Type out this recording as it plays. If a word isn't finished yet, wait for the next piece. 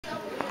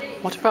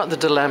What about the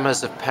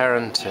dilemmas of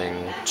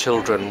parenting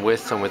children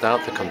with and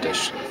without the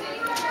condition?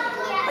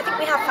 I think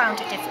we have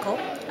found it difficult.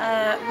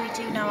 We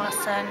do know our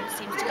son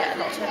seems to get a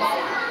lot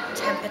of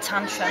temper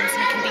tantrums,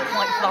 and he can be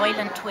quite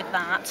violent with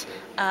that.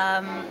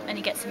 And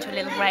he gets into a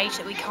little rage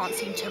that we can't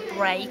seem to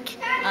break.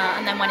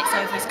 And then when it's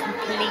over, he's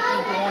completely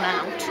worn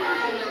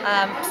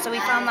out. So we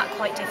found that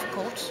quite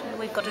difficult.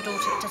 We've got a daughter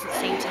that doesn't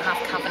seem to have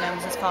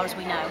Cavernomas as far as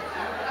we know.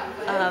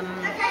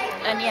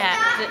 And yeah,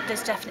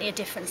 there's definitely a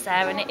difference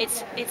there, and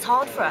it's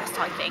hard for us,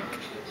 I think.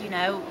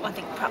 I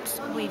think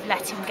perhaps we've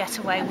let him get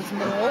away with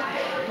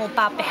more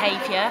bad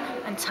behaviour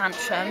and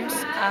tantrums.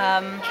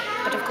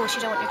 But of course,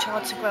 you don't want your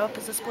child to grow up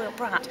as a spoiled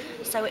brat.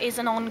 So it is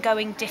an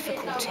ongoing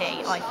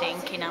difficulty, I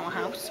think, in our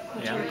house.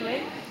 Would you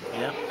agree?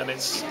 Yeah, and I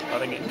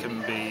think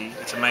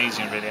it's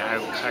amazing really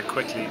how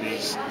quickly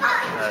these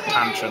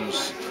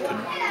tantrums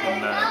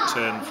can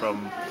turn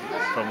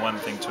from one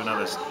thing to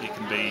another. You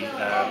can be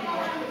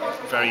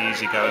very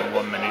easygoing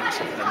 1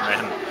 minute and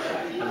then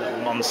a little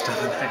monster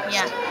the next.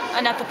 Yeah,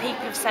 and other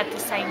people have said the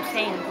same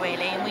thing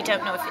really, and we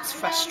don't know if it's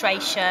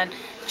frustration,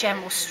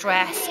 general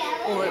stress,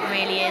 or it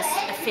really is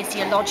a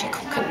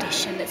physiological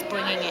condition that's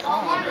bringing it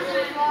on.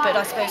 But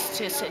I suppose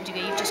to a certain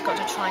degree you've just got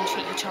to try and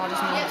treat your child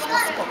as normal as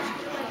possible.